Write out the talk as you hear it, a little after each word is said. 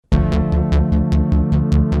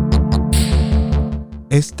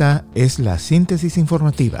Esta es la síntesis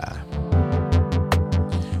informativa.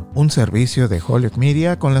 Un servicio de Holyoke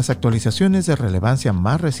Media con las actualizaciones de relevancia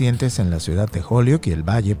más recientes en la ciudad de Holyoke y el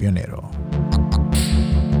Valle Pionero.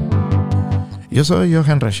 Yo soy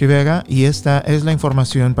Johan Rashi Vega y esta es la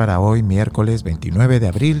información para hoy, miércoles 29 de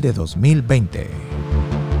abril de 2020.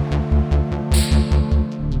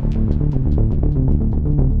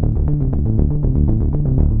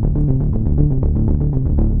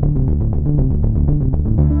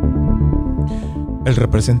 El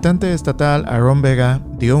representante estatal Aaron Vega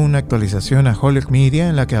dio una actualización a Holyoke Media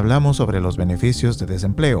en la que hablamos sobre los beneficios de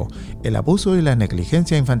desempleo, el abuso y la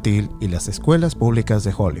negligencia infantil y las escuelas públicas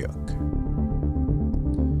de Holyoke.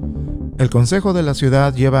 El Consejo de la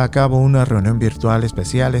Ciudad lleva a cabo una reunión virtual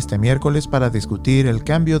especial este miércoles para discutir el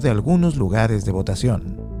cambio de algunos lugares de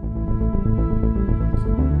votación.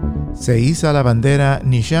 Se iza la bandera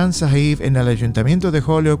Nishan Sahib en el Ayuntamiento de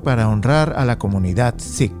Holyoke para honrar a la comunidad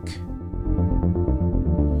Sikh.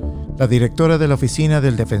 La directora de la Oficina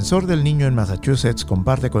del Defensor del Niño en Massachusetts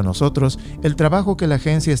comparte con nosotros el trabajo que la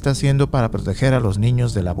agencia está haciendo para proteger a los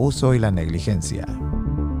niños del abuso y la negligencia.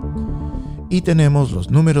 Y tenemos los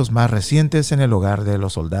números más recientes en el hogar de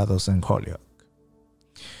los soldados en Holyoke.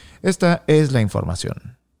 Esta es la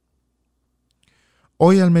información.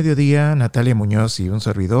 Hoy al mediodía, Natalia Muñoz y un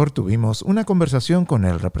servidor tuvimos una conversación con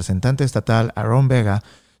el representante estatal Aaron Vega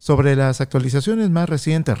sobre las actualizaciones más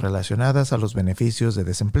recientes relacionadas a los beneficios de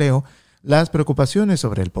desempleo, las preocupaciones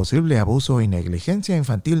sobre el posible abuso y negligencia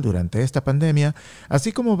infantil durante esta pandemia,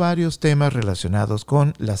 así como varios temas relacionados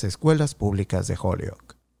con las escuelas públicas de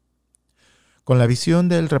Holyoke. Con la visión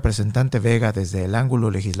del representante Vega desde el ángulo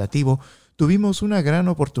legislativo, tuvimos una gran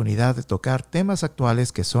oportunidad de tocar temas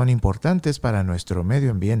actuales que son importantes para nuestro medio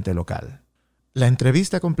ambiente local. La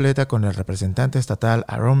entrevista completa con el representante estatal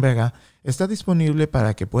Aaron Vega está disponible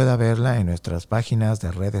para que pueda verla en nuestras páginas de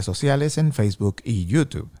redes sociales en Facebook y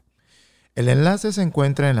YouTube. El enlace se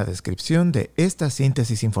encuentra en la descripción de esta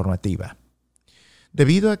síntesis informativa.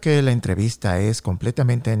 Debido a que la entrevista es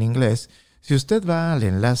completamente en inglés, si usted va al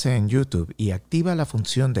enlace en YouTube y activa la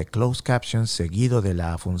función de Closed Captions seguido de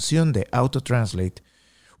la función de Auto Translate,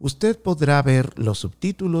 usted podrá ver los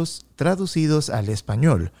subtítulos traducidos al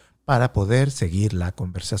español para poder seguir la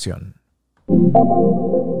conversación.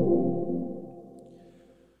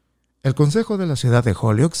 El Consejo de la Ciudad de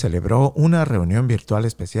Holyoke celebró una reunión virtual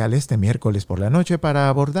especial este miércoles por la noche para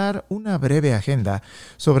abordar una breve agenda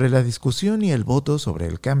sobre la discusión y el voto sobre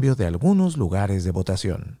el cambio de algunos lugares de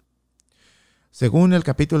votación. Según el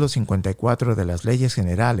capítulo 54 de las Leyes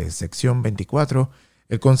Generales, sección 24,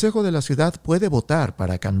 el Consejo de la Ciudad puede votar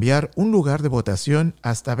para cambiar un lugar de votación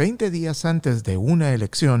hasta 20 días antes de una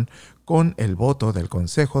elección con el voto del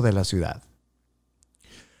Consejo de la Ciudad.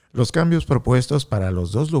 Los cambios propuestos para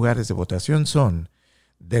los dos lugares de votación son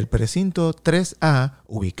del precinto 3A,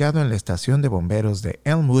 ubicado en la estación de bomberos de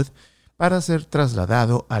Elmwood, para ser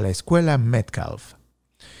trasladado a la escuela Metcalf.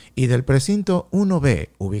 Y del precinto 1B,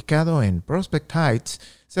 ubicado en Prospect Heights,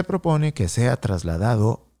 se propone que sea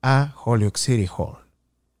trasladado a Holyoke City Hall.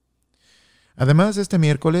 Además, este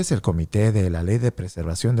miércoles el Comité de la Ley de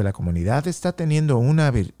Preservación de la Comunidad está teniendo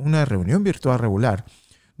una reunión virtual regular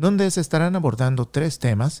donde se estarán abordando 3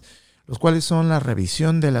 temas, los cuales son la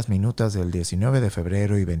revisión de las minutas del 19 de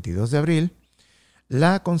febrero y 22 de abril,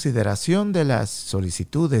 la consideración de las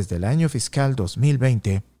solicitudes del año fiscal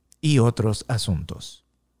 2020 y otros asuntos.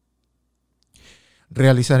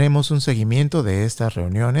 Realizaremos un seguimiento de estas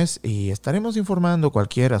reuniones y estaremos informando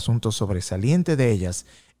cualquier asunto sobresaliente de ellas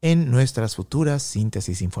en nuestras futuras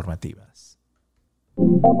síntesis informativas.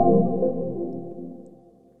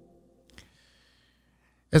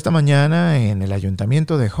 Esta mañana, en el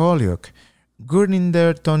Ayuntamiento de Holyoke,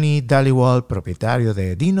 Gurninder Tony Dhaliwal, propietario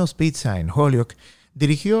de Dino's Pizza en Holyoke,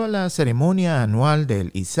 dirigió la ceremonia anual del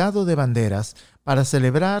izado de banderas para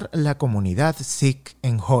celebrar la comunidad Sikh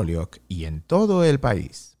en Holyoke y en todo el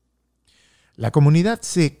país. La comunidad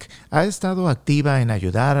Sikh ha estado activa en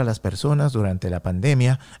ayudar a las personas durante la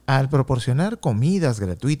pandemia al proporcionar comidas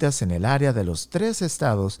gratuitas en el área de los 3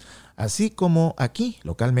 estados, así como aquí,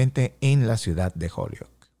 localmente, en la ciudad de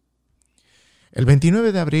Holyoke. El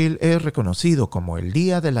 29 de abril es reconocido como el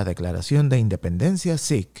Día de la Declaración de Independencia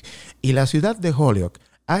Sikh y la ciudad de Holyoke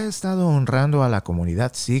ha estado honrando a la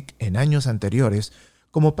comunidad Sikh en años anteriores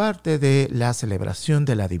como parte de la celebración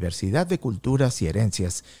de la diversidad de culturas y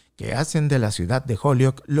herencias que hacen de la ciudad de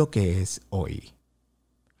Holyoke lo que es hoy.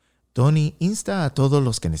 Tony insta a todos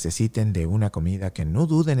los que necesiten de una comida que no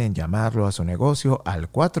duden en llamarlo a su negocio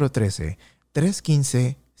al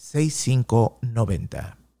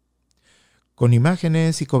 413-315-6590. Con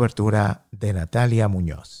imágenes y cobertura de Natalia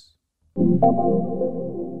Muñoz.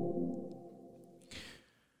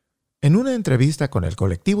 En una entrevista con el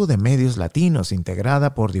colectivo de medios latinos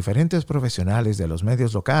integrada por diferentes profesionales de los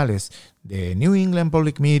medios locales de New England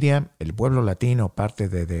Public Media, El Pueblo Latino, parte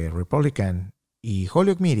de The Republican y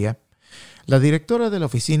Holyoke Media, la directora de la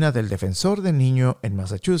Oficina del Defensor del Niño en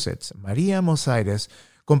Massachusetts, María Mosaires,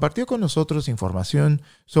 compartió con nosotros información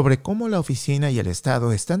sobre cómo la oficina y el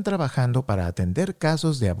Estado están trabajando para atender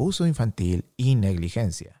casos de abuso infantil y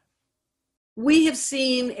negligencia. We have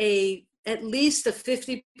seen at least a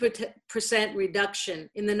 50% reduction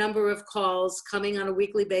in the number of calls coming on a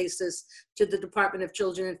weekly basis to the Department of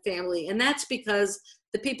Children and Family. And that's because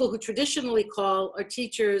the people who traditionally call are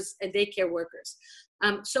teachers and daycare workers.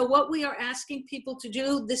 So what we are asking people to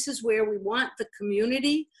do, this is where we want the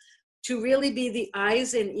community to really be the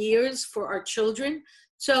eyes and ears for our children.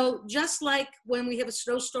 So just like when we have a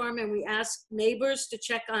snowstorm and we ask neighbors to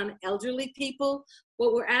check on elderly people,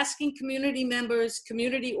 what we're asking community members,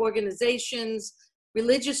 community organizations,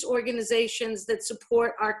 religious organizations that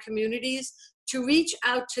support our communities to reach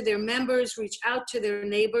out to their members, reach out to their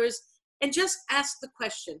neighbors, and just ask the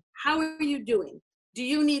question, how are you doing? Do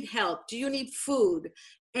you need help? Do you need food?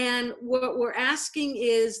 And what we're asking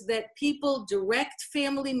is that people direct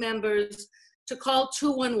family members to call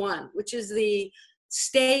 211, which is the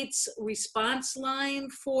state's response line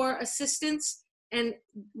for assistance. And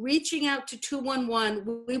reaching out to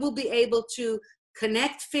 211, we will be able to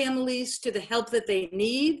connect families to the help that they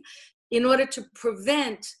need in order to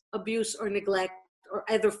prevent abuse or neglect or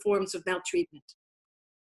other forms of maltreatment.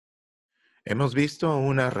 Hemos visto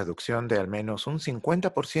una reducción de al menos un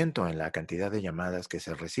 50% en la cantidad de llamadas que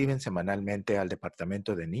se reciben semanalmente al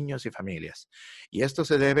Departamento de Niños y Familias, y esto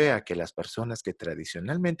se debe a que las personas que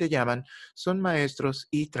tradicionalmente llaman son maestros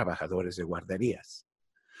y trabajadores de guarderías.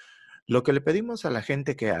 Lo que le pedimos a la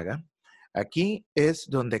gente que haga, aquí es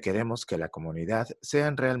donde queremos que la comunidad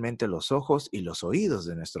sean realmente los ojos y los oídos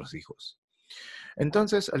de nuestros hijos.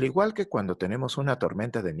 Entonces, al igual que cuando tenemos una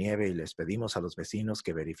tormenta de nieve y les pedimos a los vecinos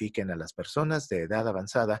que verifiquen a las personas de edad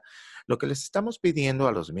avanzada, lo que les estamos pidiendo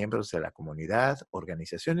a los miembros de la comunidad,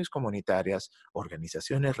 organizaciones comunitarias,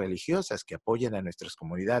 organizaciones religiosas que apoyen a nuestras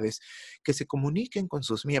comunidades, que se comuniquen con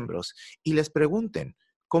sus miembros y les pregunten,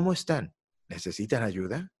 ¿cómo están? ¿Necesitan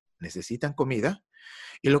ayuda? ¿Necesitan comida?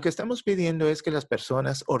 Y lo que estamos pidiendo es que las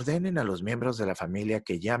personas ordenen a los miembros de la familia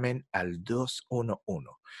que llamen al 211,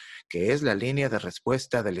 que es la línea de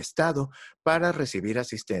respuesta del Estado para recibir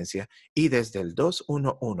asistencia, y desde el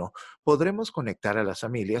 211 podremos conectar a las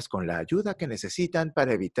familias con la ayuda que necesitan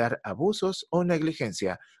para evitar abusos o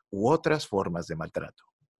negligencia u otras formas de maltrato.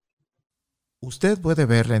 Usted puede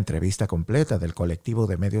ver la entrevista completa del colectivo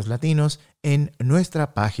de medios latinos en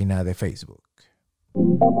nuestra página de Facebook.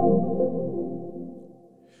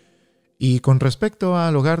 Y con respecto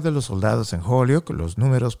al hogar de los soldados en Holyoke, los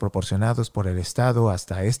números proporcionados por el Estado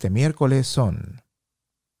hasta este miércoles son: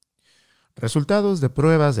 resultados de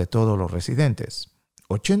pruebas de todos los residentes.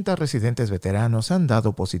 80 residentes veteranos han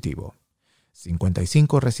dado positivo.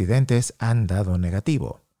 55 residentes han dado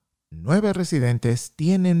negativo. 9 residentes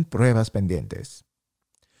tienen pruebas pendientes.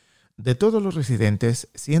 De todos los residentes,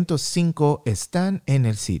 105 están en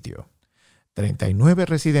el sitio. 39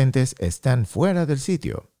 residentes están fuera del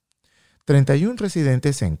sitio. 31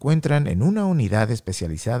 residentes se encuentran en una unidad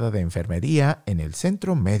especializada de enfermería en el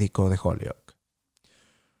Centro Médico de Holyoke.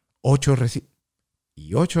 8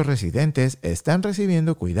 residentes están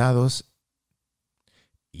recibiendo cuidados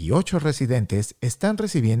y 8 residentes están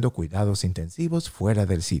recibiendo cuidados intensivos fuera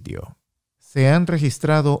del sitio. Se han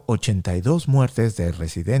registrado 82 muertes de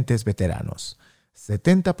residentes veteranos,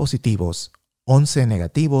 70 positivos, 11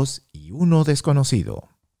 negativos y 1 desconocido.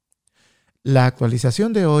 La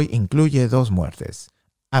actualización de hoy incluye 2 muertes,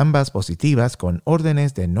 ambas positivas con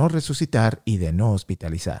órdenes de no resucitar y de no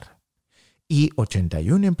hospitalizar. Y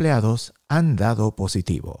 81 empleados han dado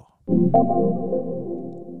positivo.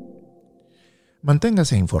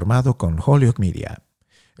 Manténgase informado con Holyoke Media.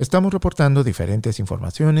 Estamos reportando diferentes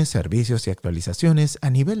informaciones, servicios y actualizaciones a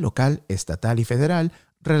nivel local, estatal y federal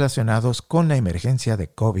relacionados con la emergencia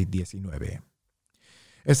de COVID-19.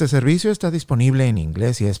 Este servicio está disponible en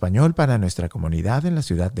inglés y español para nuestra comunidad en la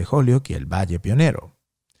ciudad de Holyoke y el Valle Pionero.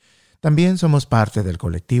 También somos parte del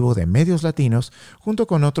colectivo de medios latinos junto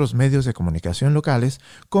con otros medios de comunicación locales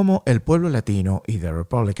como El Pueblo Latino y The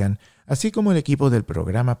Republican, así como el equipo del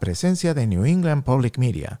programa Presencia de New England Public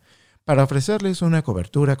Media, para ofrecerles una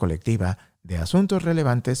cobertura colectiva de asuntos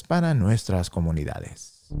relevantes para nuestras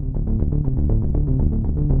comunidades.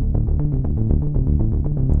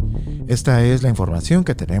 Esta es la información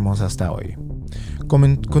que tenemos hasta hoy.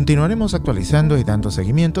 Continuaremos actualizando y dando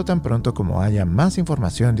seguimiento tan pronto como haya más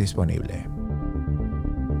información disponible.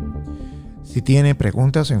 Si tiene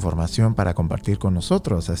preguntas o información para compartir con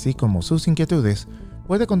nosotros, así como sus inquietudes,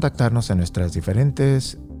 puede contactarnos en nuestras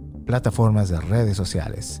diferentes plataformas de redes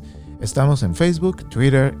sociales. Estamos en Facebook,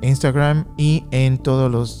 Twitter, Instagram y en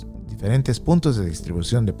todos los diferentes puntos de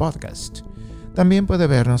distribución de podcast. También puede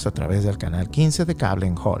vernos a través del canal 15 de cable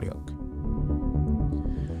en Holyoke.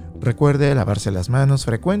 Recuerde lavarse las manos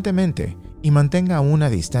frecuentemente y mantenga una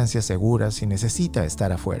distancia segura si necesita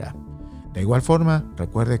estar afuera. De igual forma,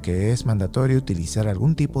 recuerde que es mandatorio utilizar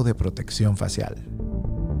algún tipo de protección facial.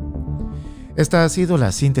 Esta ha sido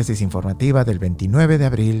la síntesis informativa del 29 de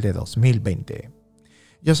abril de 2020.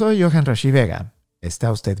 Yo soy Johan Rashi Vega.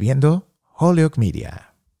 Está usted viendo Holyoke Media.